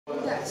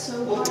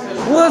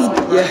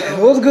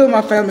What's good,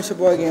 my family? It's your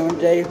boy again,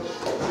 Jay.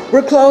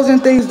 We're closing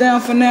things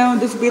down for now.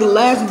 This will be the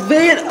last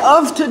vid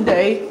of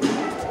today.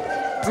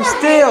 We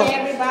still. Hey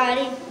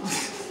everybody.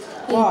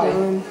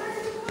 Why?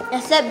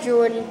 Except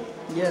Jordan.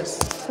 Yes.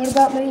 What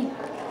about me?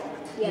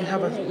 Yeah,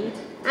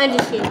 I'm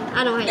just kidding.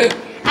 I don't hate you.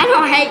 I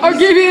don't hate you. I'll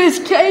give you this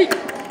cake.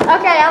 Okay,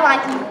 I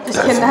like you.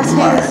 Just kidding, that's his.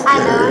 I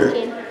know, I'm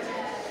kidding.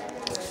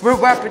 We're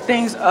wrapping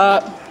things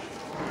up.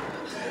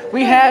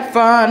 We had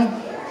fun.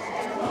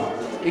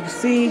 You can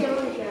see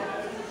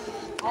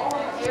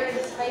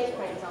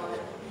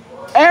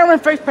Aaron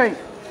face paint.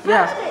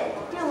 Yeah.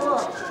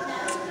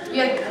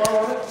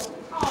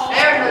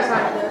 Aaron looks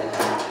like that.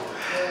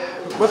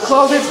 We're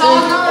closing things.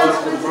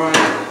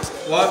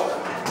 What?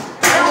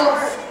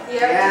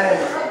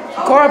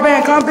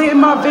 Corbin, come be in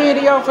my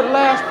video for the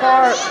last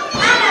part.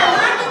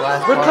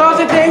 We're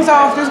closing things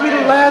off. This will be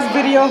the last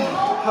video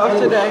of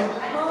today.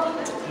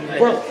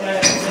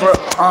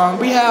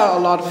 We had a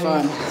lot of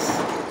fun.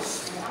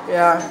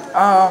 Yeah.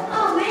 Are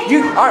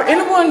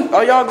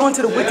y'all going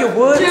to the Wicked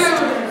Woods?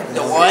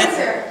 The what?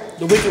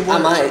 The Wicked Woods. I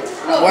might.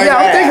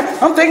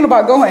 I'm thinking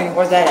about going.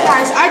 Where's that at?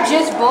 Guys, I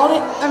just bought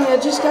it. I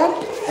just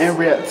got it. And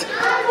ripped.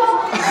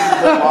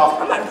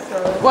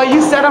 Well,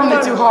 you sat on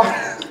it too hard.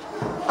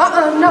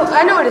 No,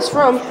 I know what it's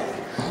from.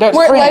 That's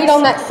Where it France. laid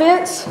on that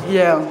fence.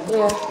 Yeah.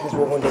 Yeah.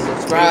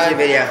 Subscribe.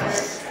 Video.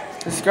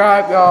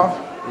 Subscribe, y'all.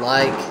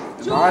 Like.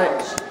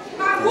 Alright.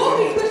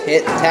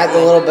 Tap the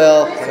little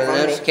bell for the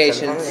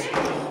notifications.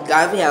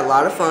 Guys, we had a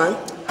lot of fun.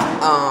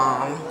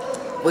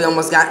 We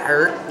almost got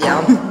hurt.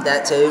 Yeah,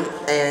 that too.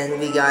 And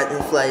we got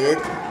inflated.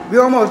 We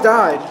almost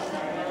died.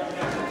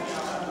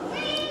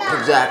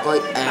 Exactly.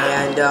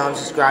 And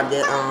subscribe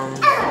to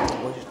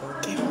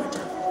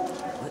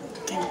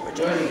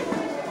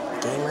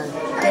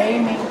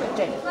Gaming.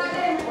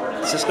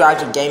 Subscribe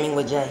to Gaming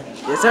with Jay.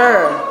 Yes,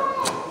 sir.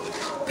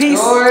 Peace.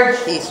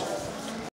 Peace.